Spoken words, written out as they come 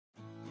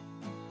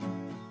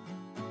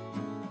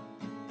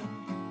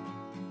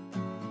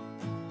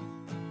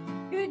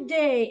Good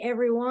day,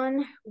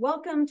 everyone.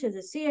 Welcome to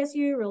the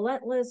CSU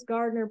Relentless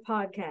Gardener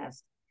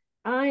podcast.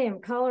 I am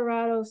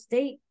Colorado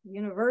State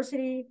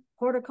University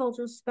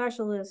horticulture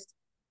specialist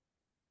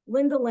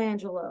Linda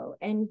Langelo,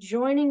 and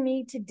joining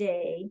me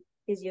today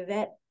is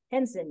Yvette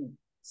Henson,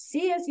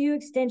 CSU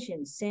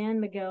Extension, San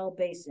Miguel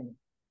Basin.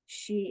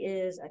 She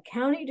is a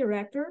county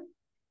director,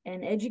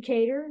 an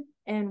educator,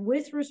 and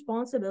with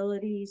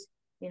responsibilities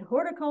in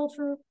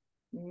horticulture,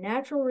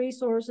 natural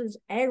resources,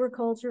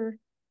 agriculture,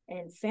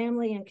 and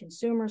family and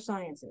consumer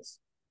sciences.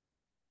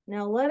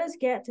 Now let us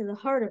get to the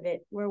heart of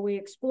it, where we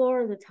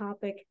explore the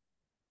topic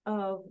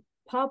of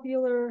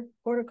popular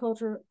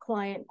horticulture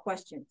client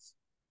questions.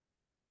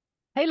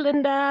 Hey,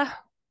 Linda.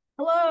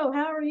 Hello,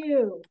 how are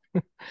you?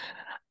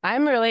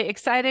 I'm really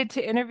excited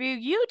to interview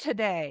you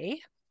today.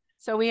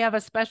 So we have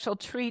a special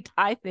treat,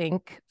 I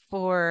think,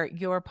 for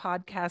your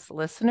podcast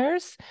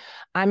listeners.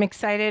 I'm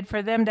excited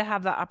for them to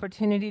have the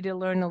opportunity to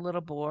learn a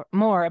little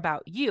more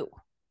about you,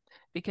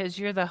 because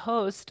you're the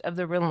host of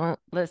the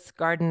Relentless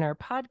Gardener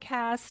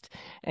podcast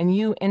and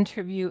you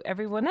interview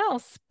everyone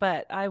else,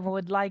 but I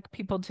would like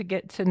people to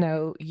get to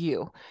know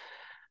you.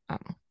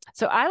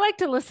 So I like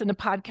to listen to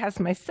podcasts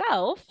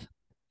myself.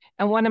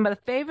 And one of my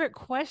favorite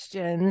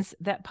questions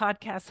that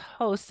podcast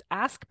hosts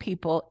ask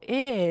people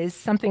is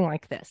something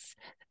like this.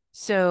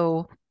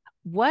 So,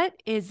 what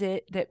is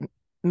it that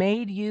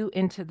made you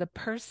into the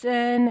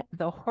person,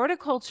 the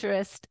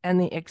horticulturist,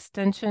 and the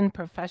extension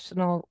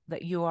professional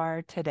that you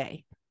are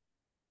today?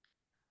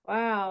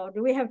 Wow,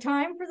 do we have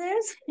time for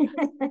this?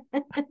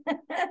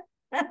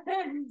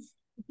 Well,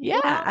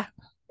 Yeah.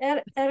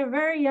 at a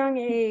very young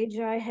age,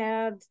 I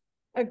had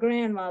a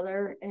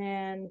grandmother,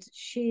 and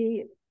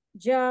she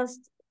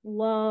just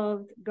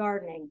loved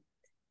gardening.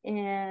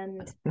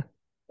 And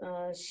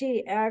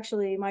she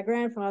actually, my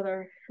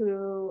grandfather,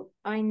 who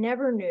I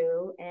never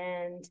knew,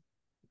 and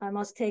I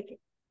must have,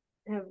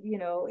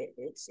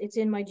 it's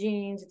in my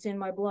genes, it's in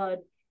my blood.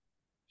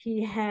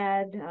 He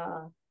had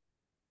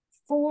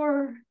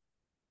 4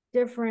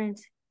 different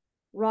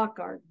rock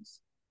gardens,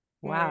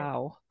 and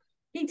Wow.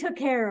 he took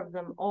care of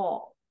them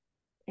all.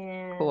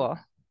 And Cool.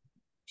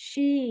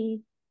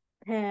 she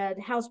had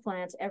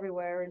houseplants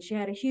everywhere, and she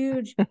had a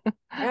huge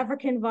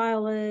African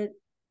violet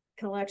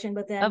collection.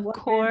 But then Of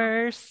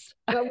course.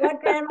 what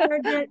grandmother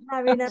did,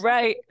 I mean, that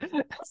Right.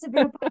 must have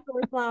been a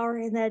popular flower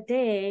in that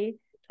day.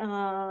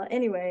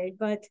 Anyway,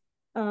 but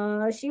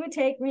she would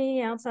take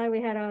me outside.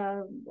 We had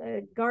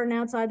a garden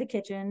outside the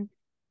kitchen,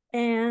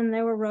 and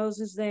there were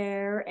roses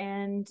there,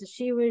 and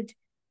she would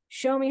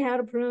show me how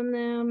to prune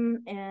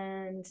them,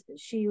 and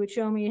she would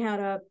show me how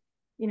to,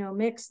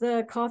 mix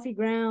the coffee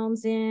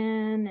grounds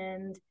in,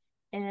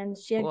 and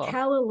she had Cool.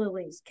 calla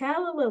lilies,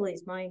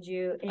 mind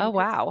you, Oh,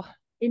 wow.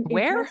 in in,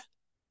 Where?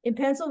 in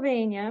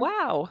Pennsylvania,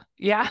 Wow.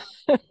 Yeah.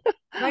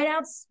 right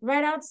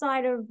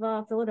outside of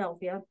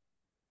Philadelphia.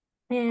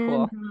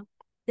 And Cool.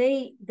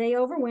 they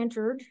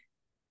overwintered,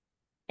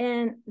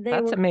 and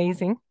That's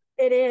amazing.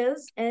 it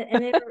is,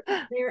 and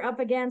they're up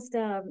against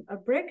a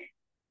brick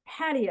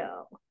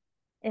patio,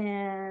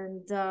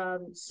 and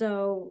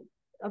so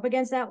up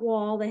against that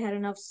wall they had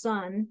enough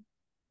sun,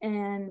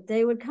 and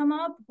they would come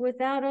up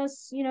without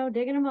us,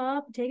 digging them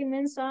up, taking them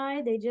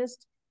inside. They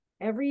just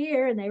every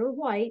year, and they were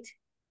white,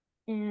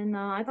 and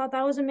I thought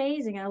that was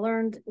amazing. I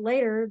learned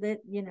later that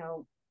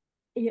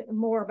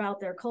more about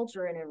their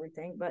culture and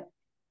everything, but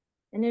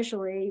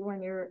initially,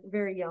 when you're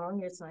very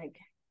young, it's like,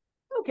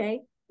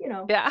 okay,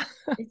 Yeah.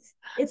 it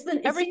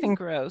seems, Everything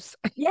grows.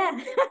 yeah,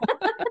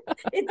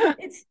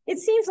 it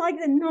seems like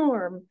the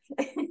norm.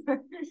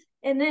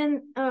 And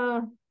then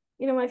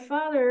my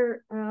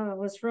father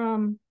was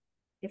from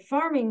a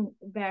farming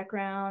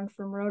background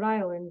from Rhode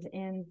Island,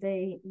 and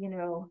they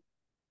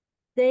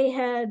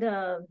had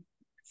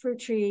fruit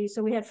trees.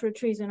 So we had fruit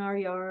trees in our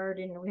yard,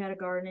 and we had a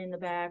garden in the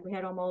back. We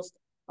had almost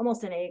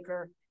an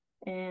acre,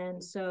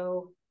 and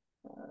so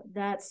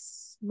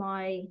that's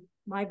my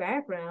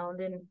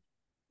background. And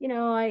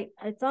I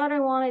thought I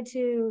wanted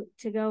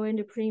to go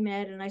into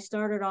pre-med, and I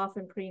started off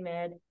in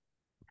pre-med,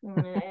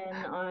 and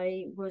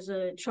I was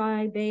a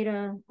Chi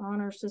Beta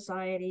Honor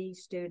Society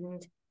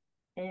student,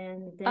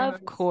 and then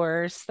Of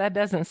course. That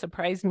doesn't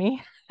surprise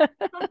me.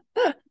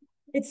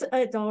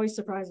 it always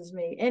surprises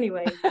me.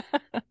 Anyway,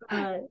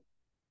 uh,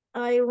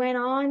 I went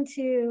on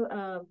to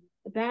a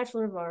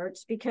Bachelor of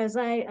Arts because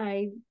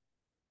I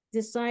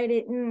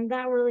decided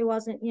that really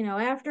wasn't,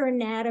 after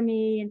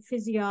anatomy and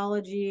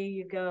physiology,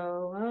 you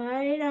go,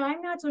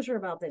 I'm not so sure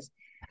about this.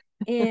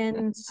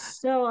 And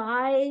so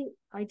I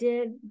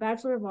did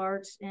Bachelor of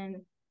Arts, and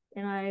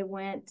I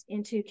went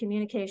into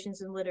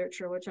communications and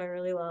literature, which I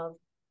really love.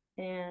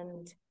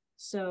 And And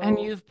so,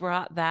 you've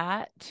brought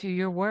that to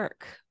your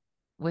work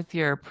with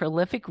your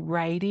prolific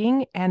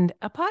writing and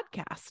a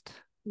podcast.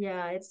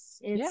 yeah,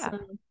 Yeah.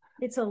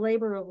 it's a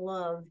labor of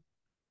love.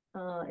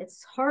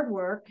 It's hard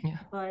work, Yeah.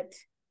 but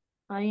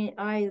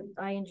I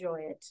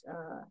enjoy it.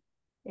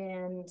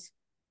 And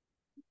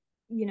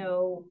you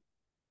know,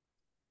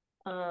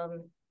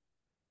 um,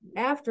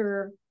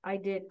 after I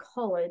did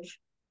college,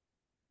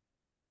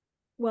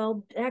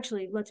 well,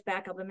 actually, let's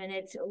back up a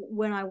minute.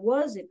 When I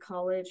was at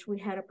college, we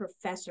had a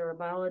professor, a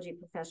biology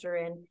professor,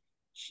 and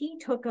he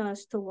took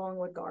us to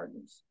Longwood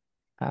Gardens.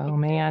 Oh,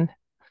 man.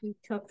 He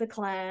took the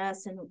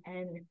class, and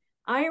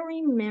I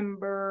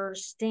remember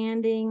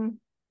standing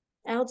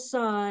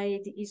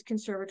outside the East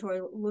Conservatory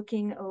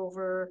looking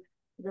over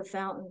the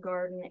fountain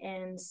garden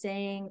and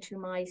saying to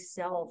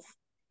myself,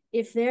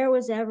 if there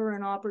was ever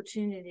an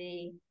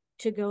opportunity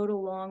to go to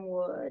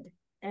Longwood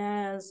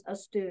as a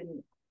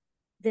student,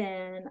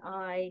 then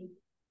I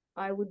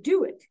would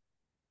do it.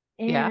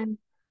 Yeah. And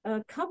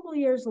a couple of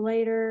years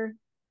later,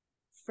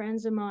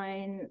 friends of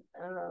mine,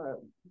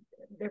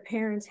 their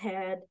parents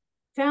had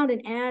found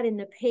an ad in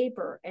the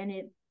paper, and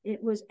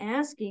it was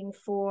asking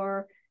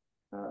for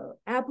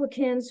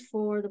applicants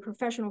for the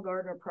professional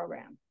gardener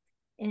program.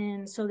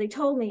 And so they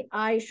told me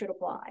I should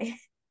apply.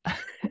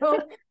 So,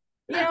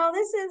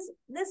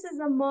 this is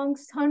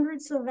amongst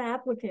hundreds of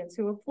applicants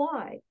who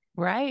applied.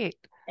 Right.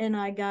 And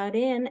I got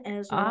in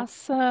as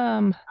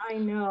Awesome. I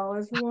know,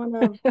 as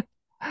one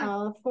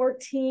of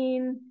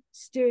 14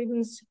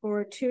 students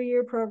for a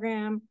 2-year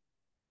program.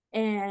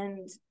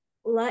 And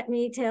let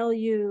me tell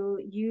you,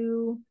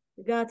 you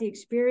got the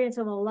experience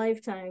of a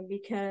lifetime,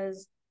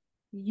 because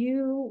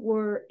you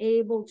were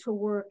able to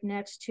work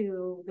next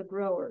to the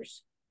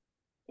growers.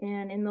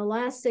 And in the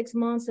last 6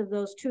 months of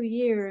those 2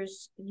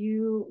 years,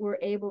 you were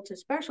able to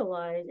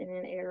specialize in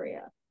an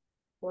area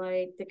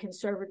like the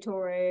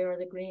conservatory or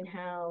the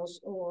greenhouse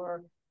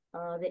or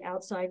the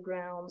outside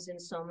grounds in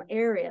some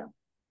area.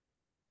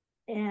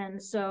 And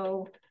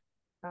so,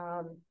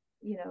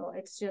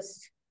 it's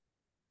just,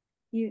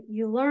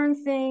 you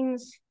learn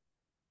things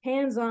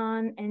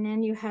hands-on, and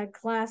then you had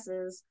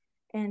classes,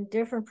 and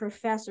different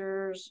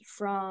professors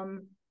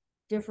from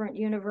different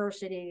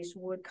universities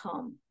would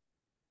come.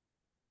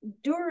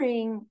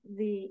 During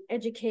the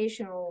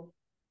educational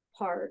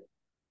part,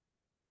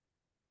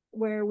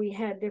 where we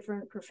had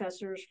different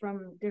professors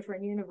from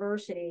different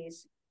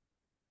universities,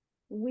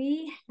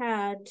 we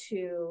had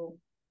to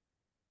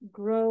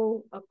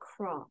grow a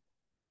crop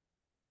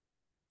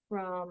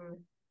from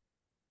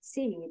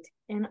seed,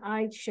 and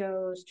I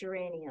chose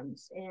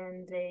geraniums,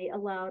 and they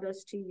allowed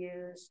us to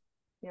use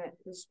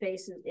the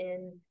spaces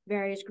in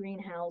various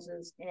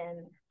greenhouses.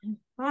 And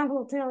I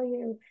will tell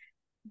you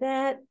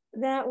that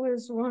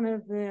was one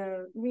of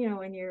the,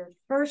 when you're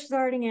first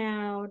starting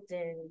out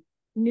and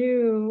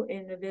new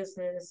in the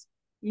business,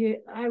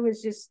 I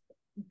was just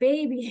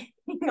babying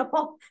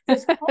all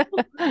this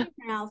whole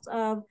greenhouse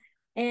of,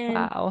 and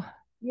Wow.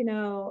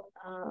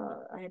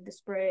 I had to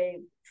spray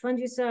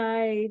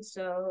fungicide,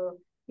 so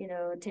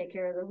take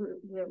care of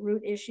the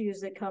root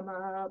issues that come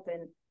up,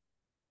 and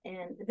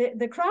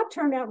the crop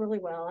turned out really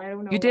well. I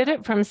don't know You why. did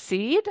it from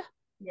seed?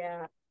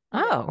 Yeah.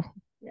 Oh,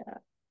 Yeah.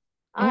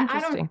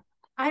 interesting.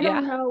 I Yeah.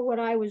 don't know what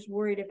I was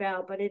worried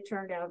about, but it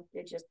turned out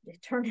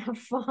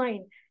fine.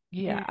 And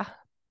Yeah.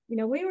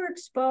 we were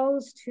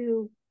exposed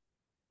to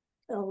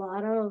a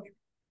lot of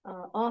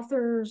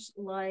authors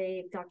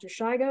like Dr.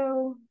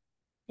 Shigo,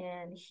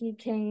 and he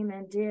came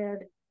and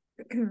did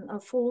a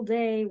full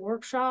day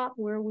workshop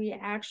where we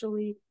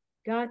actually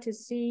got to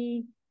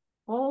see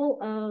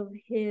all of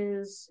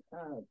his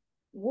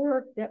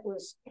work.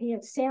 He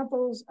had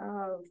samples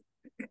of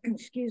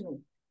excuse me,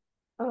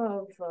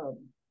 of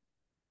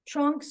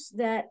trunks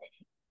that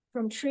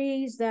from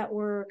trees that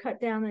were cut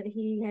down, that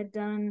he had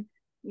done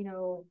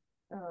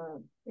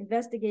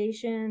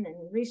investigation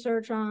and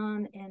research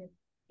on. And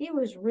he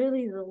was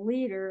really the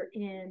leader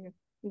in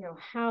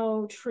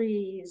how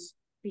trees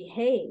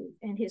behave.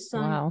 And his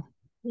son Wow.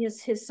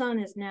 his son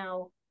has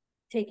now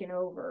taken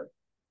over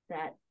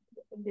that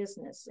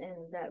business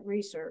and that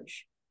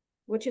research,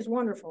 which is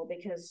wonderful,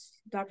 because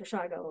Dr.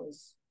 Shigo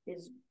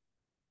is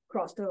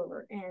crossed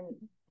over.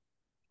 And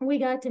we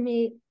got to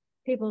meet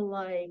people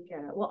like,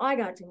 I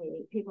got to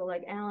meet people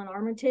like Alan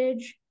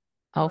Armitage.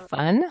 Oh,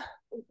 fun.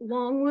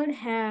 Longwood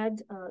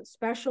had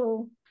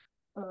special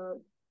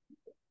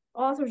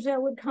authors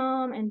that would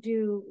come and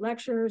do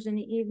lectures in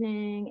the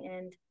evening,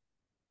 and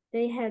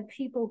they had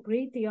people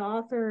greet the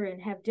author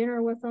and have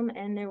dinner with them.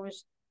 And there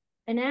was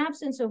an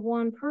absence of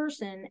one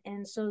person,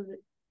 and so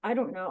I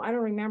don't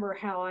remember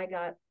how I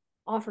got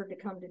offered to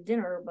come to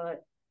dinner,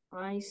 but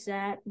I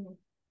sat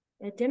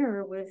at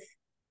dinner with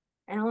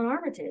Alan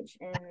Armitage,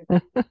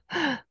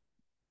 and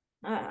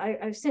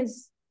I've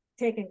since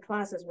taken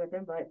classes with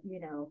him, but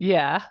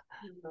Yeah.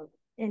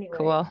 anyway.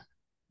 Cool.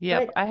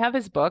 Yep. But I have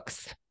his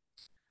books.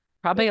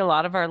 Probably a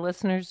lot of our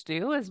listeners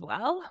do as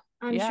well.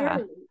 I'm Yeah.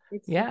 sure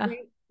it's Yeah.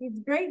 a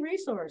great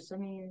resource. I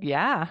mean,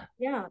 Yeah.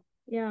 yeah.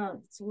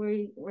 So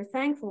we're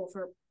thankful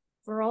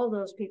for all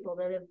those people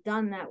that have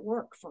done that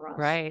work for us.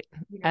 Right.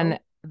 And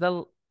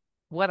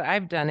what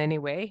I've done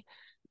anyway,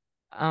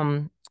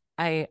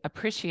 I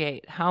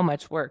appreciate how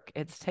much work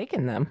it's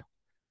taken them,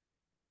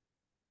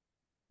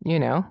 you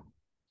know.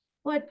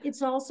 But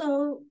it's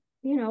also,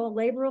 a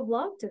labor of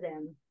love to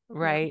them.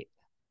 Right.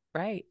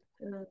 Right.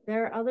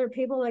 There are other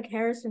people like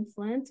Harrison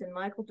Flint and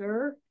Michael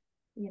Durr,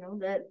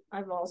 that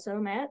I've also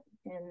met.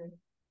 And,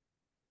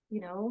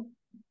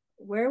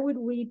 where would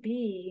we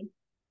be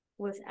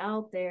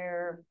without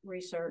their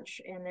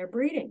research and their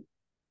breeding.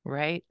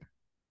 Right.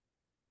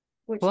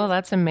 Which well, is,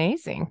 that's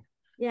amazing.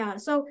 yeah.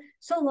 So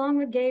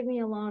Longwood gave me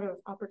a lot of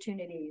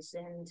opportunities,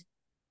 and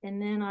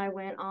then I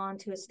went on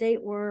to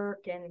estate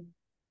work, and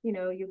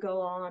you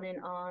go on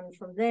and on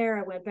from there.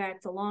 I went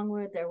back to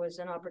Longwood. There was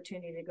an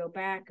opportunity to go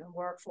back and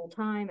work full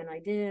time, and I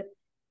did.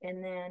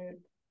 And then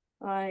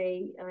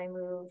I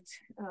moved,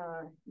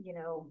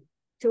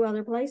 to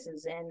other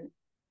places, and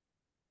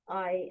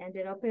I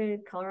ended up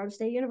at Colorado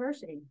State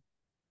University.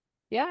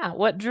 Yeah.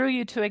 What drew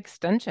you to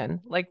Extension?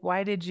 Like,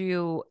 why did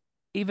you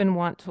even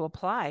want to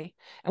apply?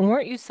 And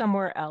weren't you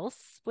somewhere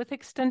else with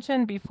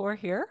Extension before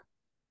here?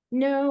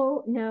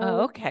 No, Oh,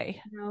 no,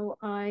 okay. no.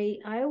 I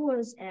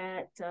was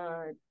at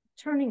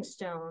Turning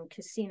Stone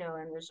Casino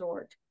and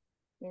Resort,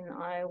 and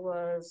I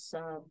was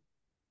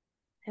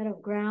head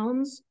of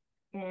grounds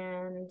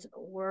and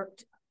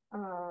worked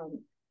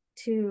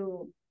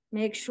to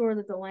make sure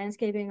that the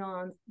landscaping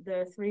on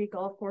the 3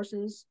 golf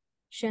courses, Wow.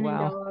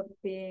 Shenandoah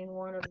being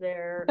one of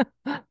their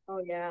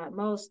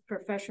most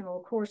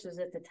professional courses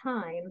at the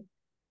time.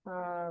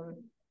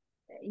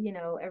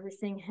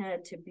 Everything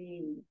had to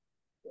be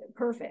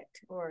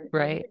perfect or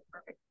Right.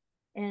 perfect.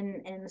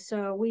 And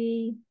so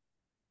we,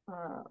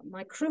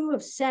 my crew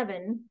of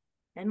 7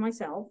 and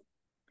myself,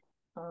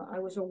 I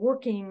was a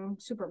working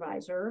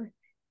supervisor.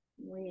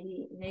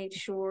 We made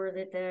sure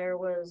that there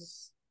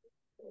was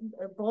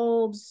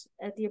bulbs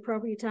at the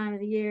appropriate time of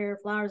the year,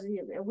 flowers.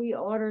 We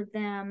ordered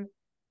them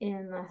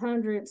in the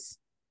hundreds,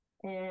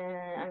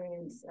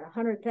 and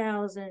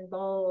 100,000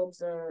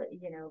 bulbs,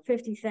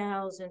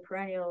 50,000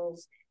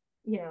 perennials,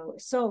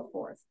 so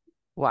forth.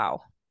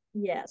 Wow.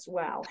 Yes,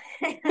 wow.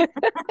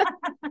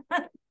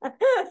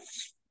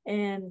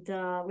 And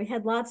we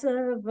had lots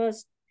of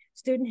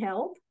student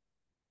help,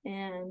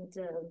 and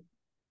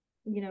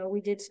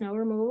we did snow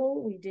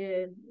removal, we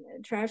did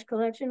trash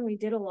collection, we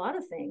did a lot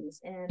of things,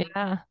 and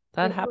Yeah,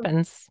 that it was,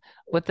 happens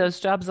with those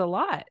jobs a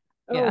lot.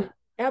 Yeah. oh, You do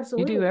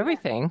absolutely, yeah,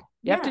 everything.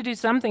 You have yeah, to do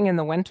something in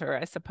the winter,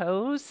 I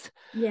suppose.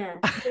 yeah,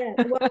 yeah.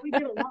 Well, we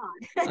did a lot.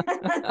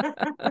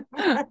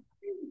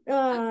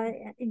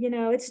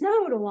 It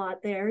snowed a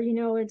lot there.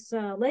 It's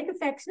lake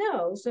effect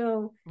snow,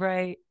 so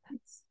Right.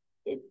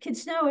 it could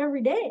snow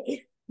every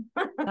day.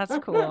 That's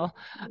cool.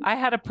 I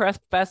had a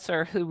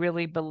professor who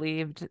really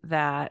believed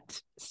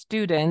that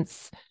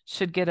students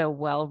should get a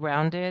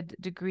well-rounded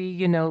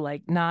degree,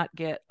 like not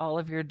get all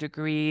of your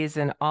degrees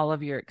and all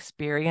of your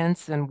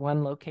experience in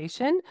one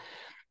location.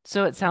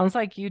 So it sounds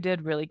like you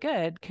did really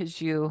good because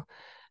you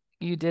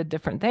did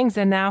different things.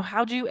 And now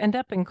how'd you end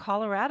up in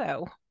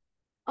Colorado?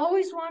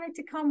 Always wanted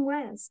to come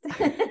west.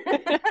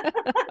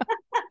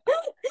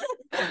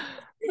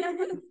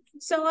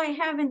 So I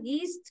have an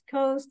East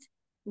Coast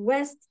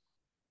West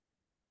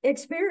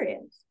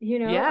experience.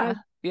 Yeah,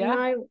 When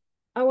yeah.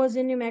 I was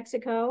in New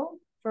Mexico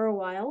for a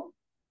while,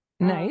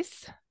 uh,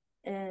 Nice.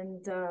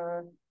 and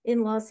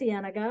in La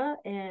Cienega,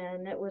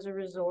 and it was a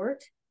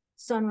resort,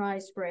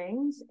 Sunrise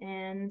Springs,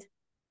 and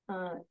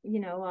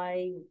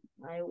I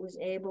was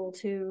able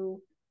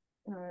to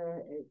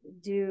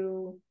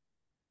do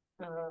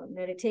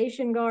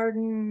meditation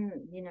garden,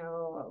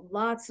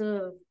 lots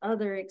of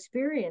other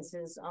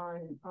experiences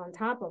on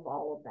top of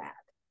all of that.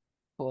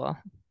 Cool.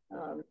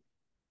 Um,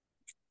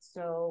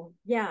 so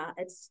yeah,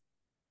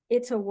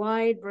 it's a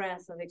wide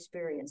breadth of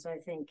experience, I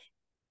think.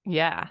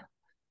 Yeah.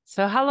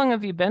 So how long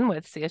have you been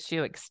with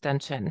CSU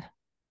Extension?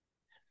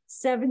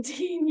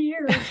 17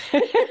 years.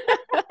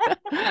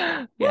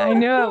 Yeah, I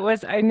knew it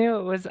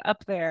was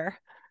up there.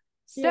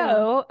 Yeah.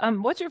 So,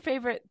 what's your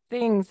favorite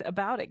things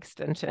about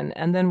Extension?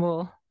 And then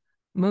we'll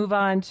move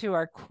on to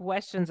our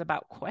questions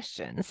about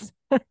questions.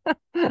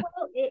 Well,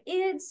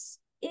 it's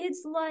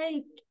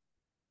like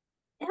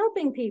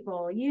helping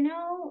people,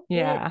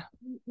 Yeah,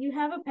 you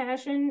have a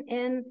passion,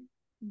 and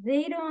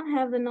they don't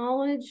have the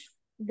knowledge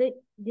that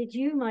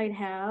you might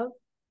have,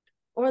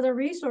 or the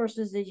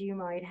resources that you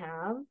might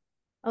have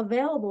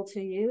available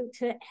to you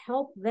to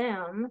help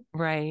them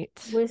right.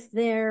 with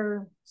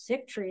their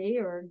sick tree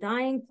or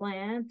dying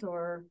plant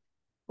or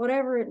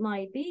whatever it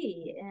might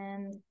be.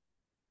 And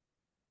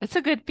It's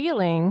a good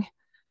feeling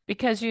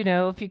because,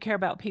 if you care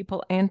about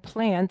people and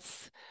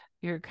plants,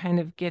 you're kind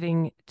of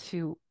getting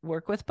to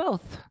work with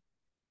both.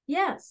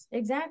 yes,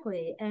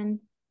 exactly. And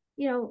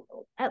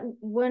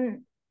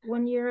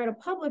when you're at a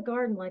public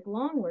garden like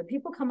Longwood,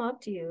 people come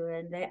up to you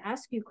and they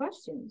ask you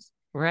questions,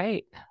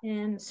 Right.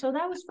 and so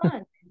that was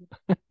fun,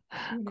 you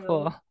know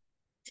Cool.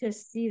 to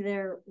see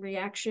their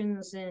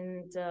reactions,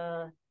 and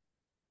to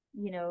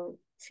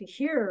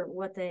hear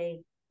what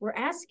they were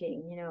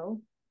asking.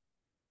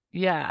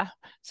 Yeah.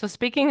 So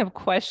speaking of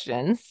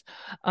questions,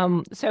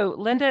 so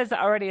Linda is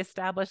already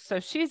established. So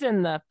she's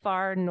in the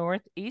far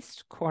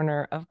northeast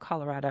corner of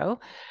Colorado,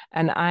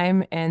 and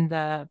I'm in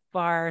the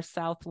far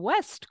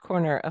southwest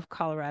corner of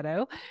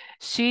Colorado.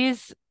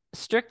 She's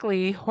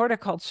strictly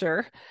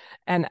horticulture.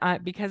 And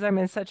because I'm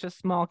in such a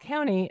small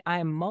county,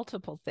 I'm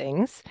multiple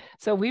things.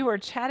 So we were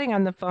chatting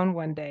on the phone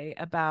one day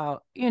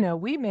about,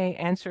 we may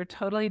answer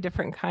totally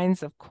different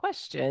kinds of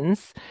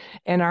questions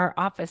in our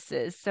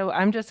offices. So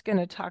I'm just going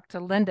to talk to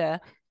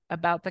Linda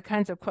about the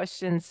kinds of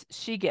questions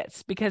she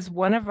gets, because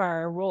one of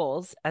our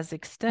roles as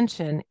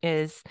Extension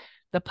is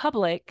the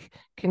public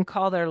can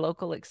call their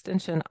local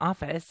Extension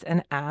office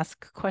and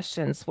ask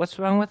questions. What's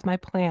wrong with my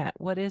plant?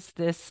 What is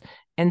this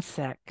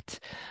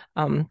insect?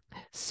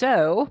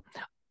 So,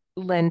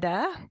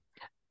 Linda,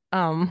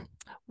 um,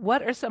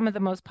 what are some of the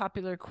most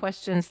popular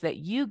questions that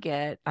you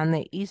get on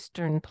the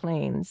Eastern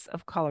Plains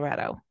of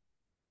Colorado?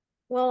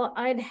 Well,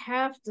 I'd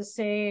have to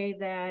say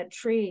that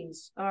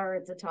trees are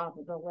at the top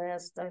of the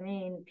list. I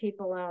mean,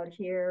 people out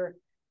here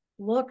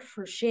look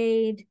for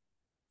shade,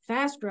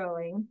 fast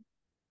growing,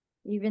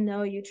 even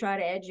though you try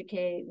to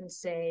educate and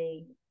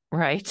say,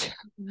 Right.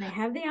 they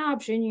have the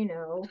option,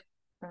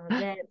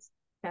 that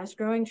fast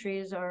growing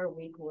trees are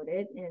weak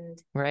wooded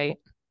Right.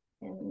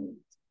 and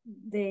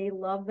they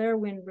love their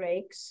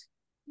windbreaks.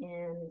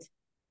 And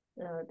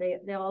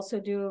they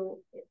also do,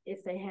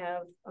 if they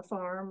have a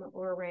farm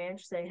or a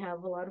ranch, they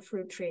have a lot of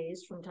fruit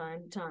trees from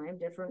time to time,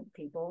 different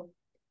people.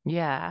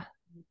 Yeah.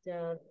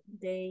 And,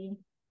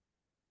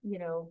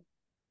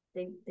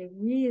 they, they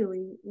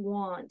really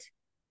want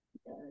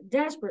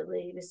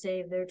desperately to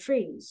save their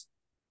trees.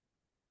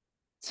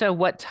 So,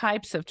 what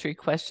types of tree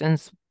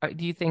questions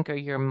do you think are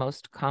your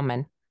most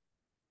common?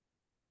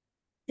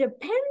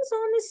 Depends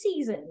on the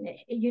season,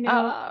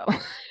 Oh,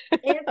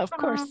 if of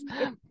course.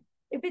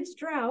 if it's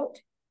drought,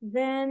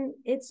 then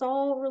it's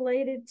all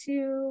related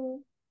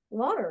to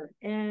water,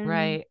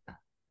 Right.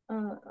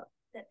 uh,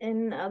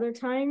 and other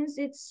times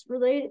it's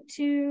related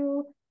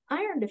to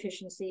iron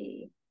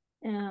deficiency.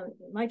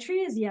 My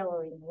tree is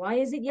yellowing. Why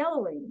is it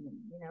yellowing?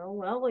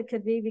 Well, it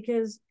could be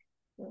because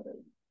uh,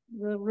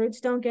 the roots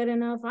don't get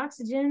enough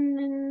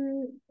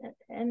oxygen,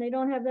 and they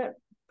don't have that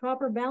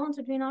proper balance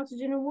between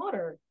oxygen and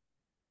water.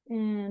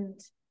 And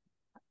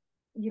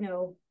you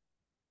know,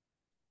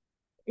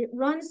 it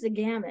runs the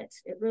gamut.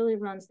 It really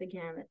runs the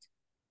gamut.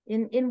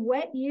 In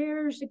wet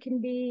years, it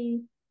can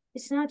be.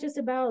 It's not just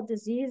about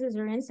diseases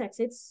or insects.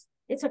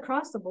 It's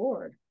across the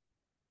board.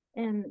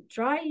 And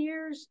dry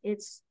years, I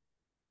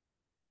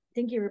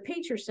think you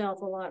repeat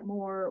yourself a lot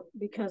more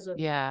because of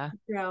Yeah.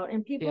 drought.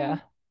 And Yeah.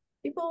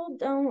 people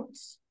don't.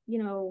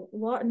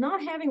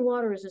 Not having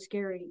water is a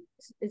scary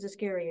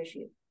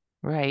issue.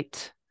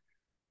 Right.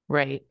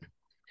 Right.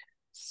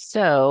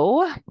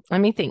 So let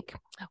me think.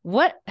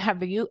 What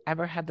have you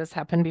ever had this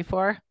happen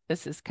before?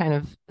 This is kind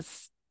of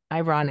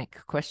ironic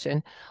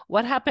question.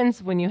 What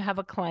happens when you have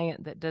a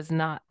client that does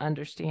not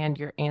understand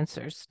your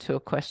answers to a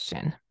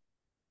question?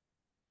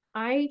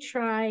 I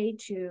try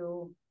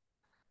to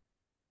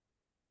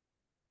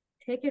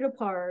take it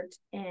apart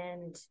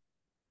and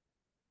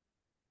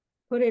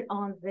put it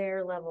on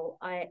their level.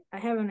 I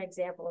have an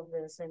example of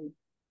this, and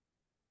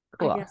I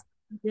Cool. guess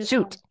this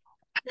one, Shoot.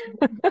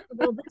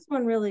 well, this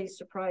one really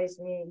surprised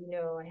me.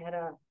 I had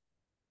a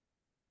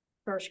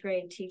first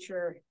grade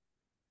teacher,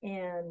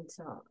 and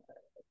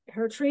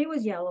her tree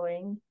was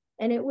yellowing,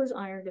 and it was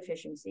iron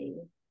deficiency.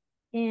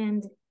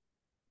 And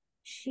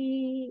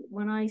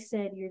when I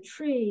said, your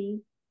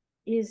tree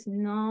is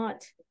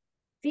not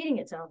feeding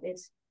itself,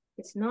 it's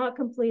not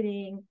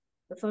completing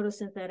the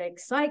photosynthetic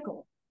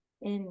cycle.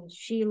 And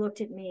she looked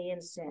at me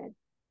and said,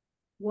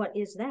 what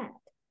is that?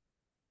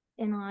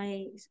 And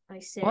I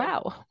said,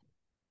 Wow.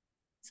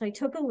 so I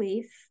took a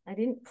leaf. I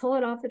didn't pull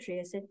it off the tree.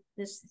 I said,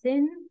 this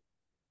thin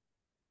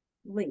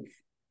leaf,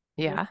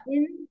 Yeah.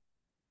 within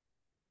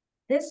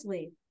this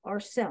leaf are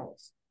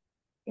cells.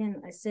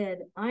 And I said,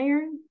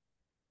 iron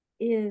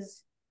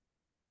is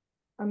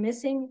a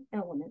missing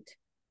element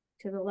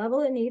to the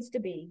level it needs to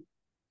be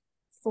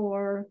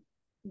for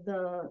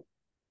the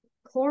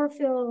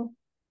chlorophyll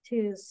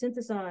to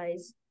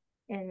synthesize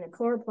and the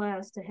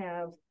chloroplast to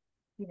have,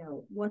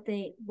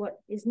 what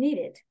is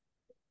needed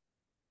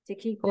to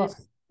keep Cool.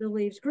 the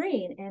leaves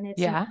green. And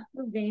it's Yeah.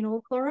 an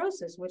veinal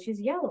chlorosis, which is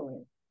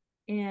yellowing.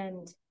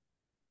 And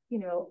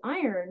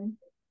iron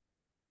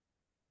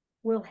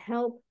will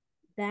help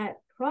that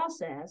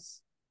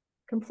process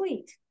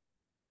complete,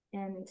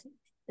 and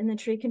the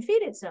tree can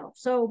feed itself.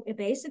 So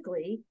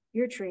basically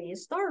your tree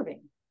is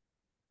starving.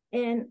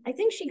 And I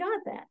think she got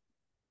that.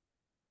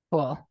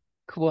 Cool.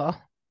 Cool.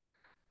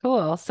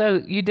 Cool.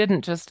 So you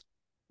didn't just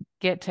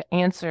get to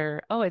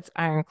answer, oh, it's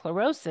iron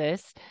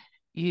chlorosis.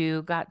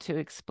 You got to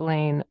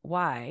explain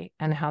why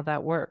and how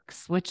that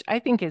works, which I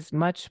think is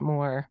much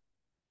more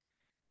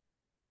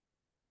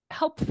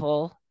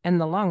helpful in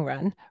the long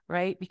run,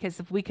 right? Because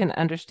if we can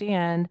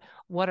understand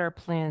what our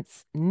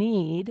plants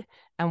need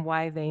and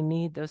why they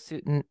need those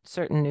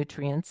certain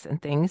nutrients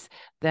and things,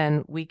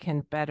 then we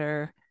can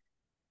better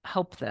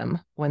help them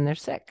when they're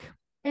sick.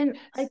 And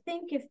I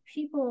think if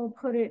people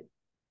put it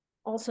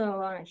also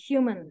on a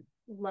human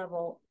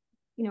level,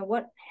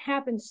 what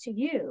happens to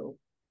you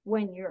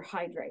when you're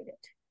hydrated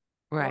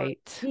or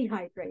Right.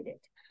 dehydrated?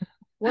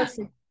 What's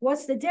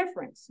the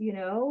difference?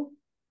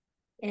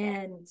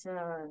 And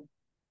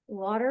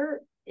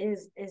water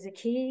is a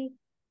key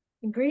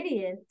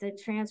ingredient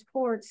that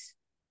transports,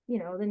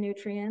 the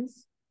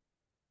nutrients,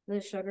 the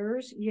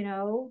sugars,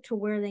 to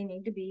where they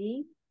need to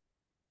be.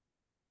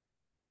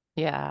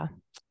 Yeah.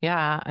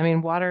 Yeah. I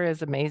mean, water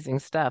is amazing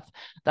stuff.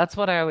 That's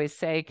what I always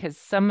say, because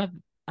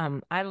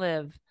I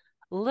live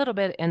a little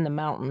bit in the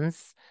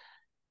mountains,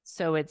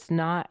 so it's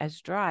not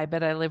as dry,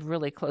 but I live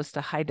really close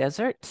to high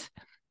desert.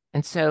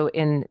 And so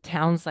in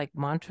towns like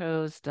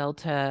Montrose,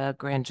 Delta,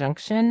 Grand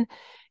Junction,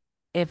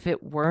 if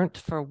it weren't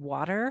for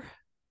water,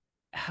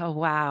 oh,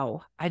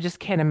 wow, I just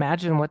can't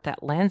imagine what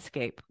that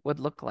landscape would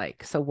look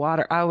like. So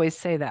water, I always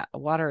say that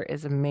water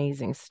is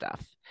amazing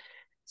stuff.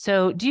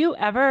 So do you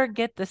ever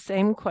get the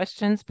same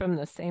questions from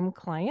the same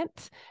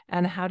client?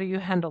 And how do you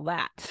handle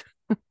that?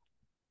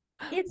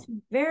 It's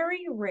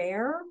very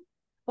rare,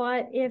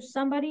 but if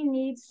somebody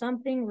needs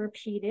something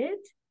repeated,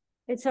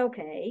 it's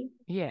okay.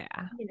 Yeah.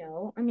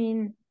 I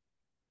mean,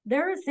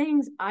 there are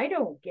things I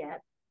don't get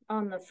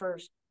on the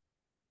first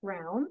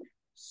round.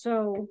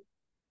 So,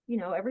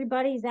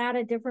 everybody's at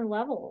a different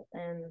level,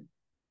 and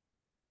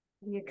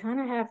you kind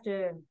of have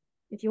to,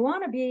 if you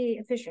want to be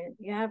efficient,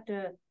 you have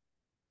to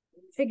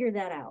figure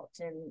that out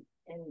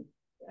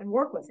and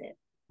work with it.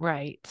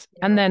 Right. You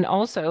And know? then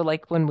also,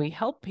 like when we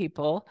help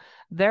people,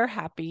 they're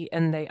happy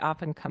and they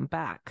often come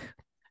back.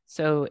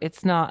 So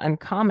it's not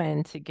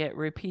uncommon to get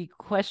repeat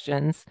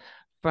questions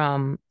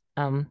from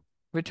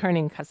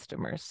returning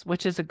customers,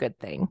 which is a good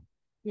thing.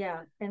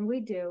 Yeah, and we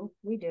do.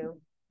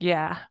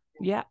 Yeah.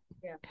 Yeah.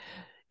 Yeah.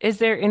 Is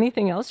there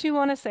anything else you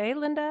want to say,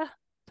 Linda?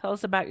 Tell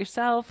us about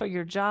yourself or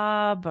your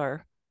job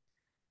or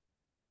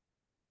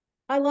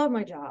I love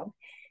my job.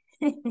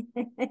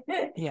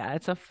 yeah,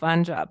 it's a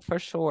fun job for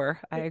sure.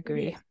 I It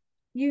agree. is.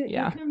 You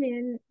Yeah. come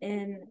in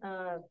and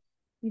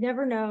you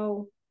never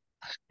know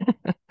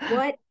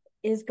what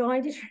is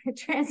going to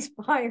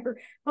transpire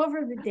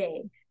over the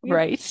day.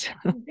 Right.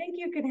 You think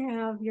you can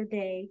have your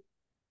day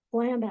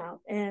planned out,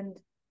 and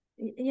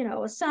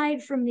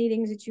aside from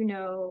meetings that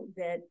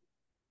that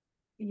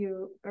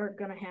you are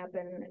going to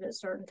happen at a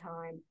certain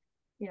time,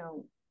 you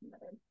know,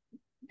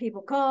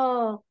 people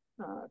call,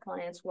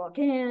 clients walk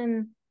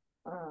in,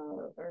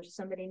 or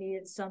somebody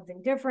needed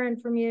something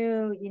different from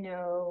you,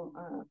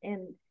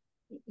 and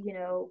you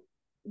know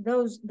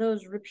those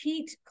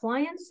repeat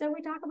clients that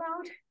we talk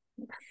about,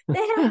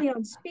 they have me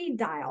on speed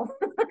dial.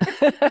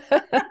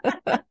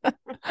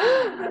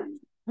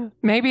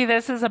 Maybe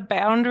this is a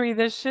boundary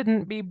that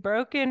shouldn't be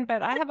broken,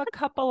 but I have a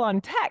couple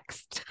on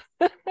text.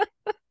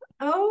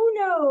 Oh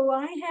no,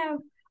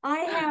 I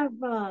have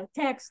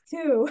text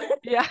too.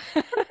 Yeah.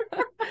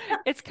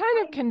 It's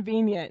kind of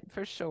convenient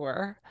for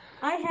sure,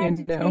 I had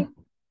you to take know.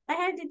 I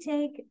had to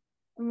take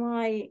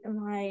my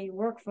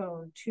work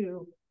phone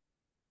to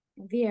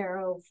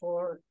VRO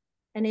for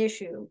an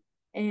issue,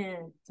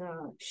 and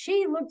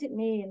she looked at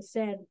me and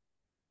said,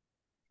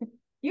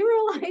 "You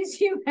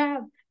realize you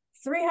have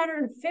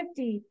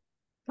 350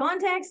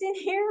 contacts in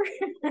here?"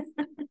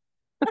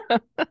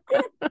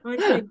 I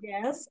said,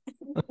 "Yes."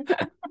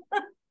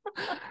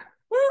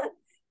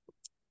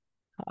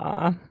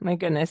 My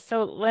goodness.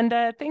 So,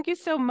 Linda, thank you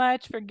so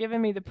much for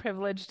giving me the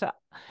privilege to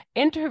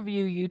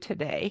interview you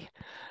today.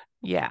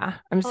 Yeah,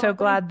 I'm so Oh,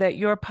 glad that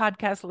your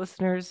podcast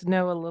listeners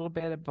know a little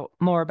bit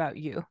more about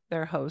you,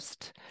 their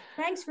host.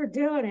 thanks for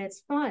doing it.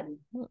 It's fun.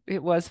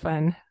 It was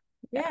fun.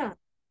 Yeah. Yeah.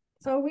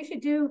 So we should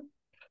do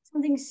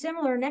something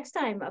similar next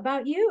time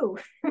about you.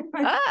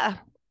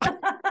 Ah,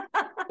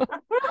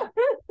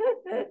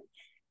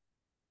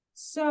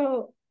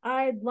 So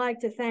I'd like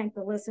to thank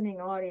the listening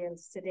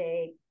audience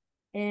today,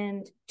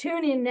 and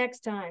tune in next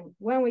time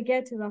when we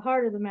get to the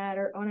heart of the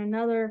matter on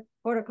another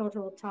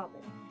horticultural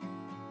topic.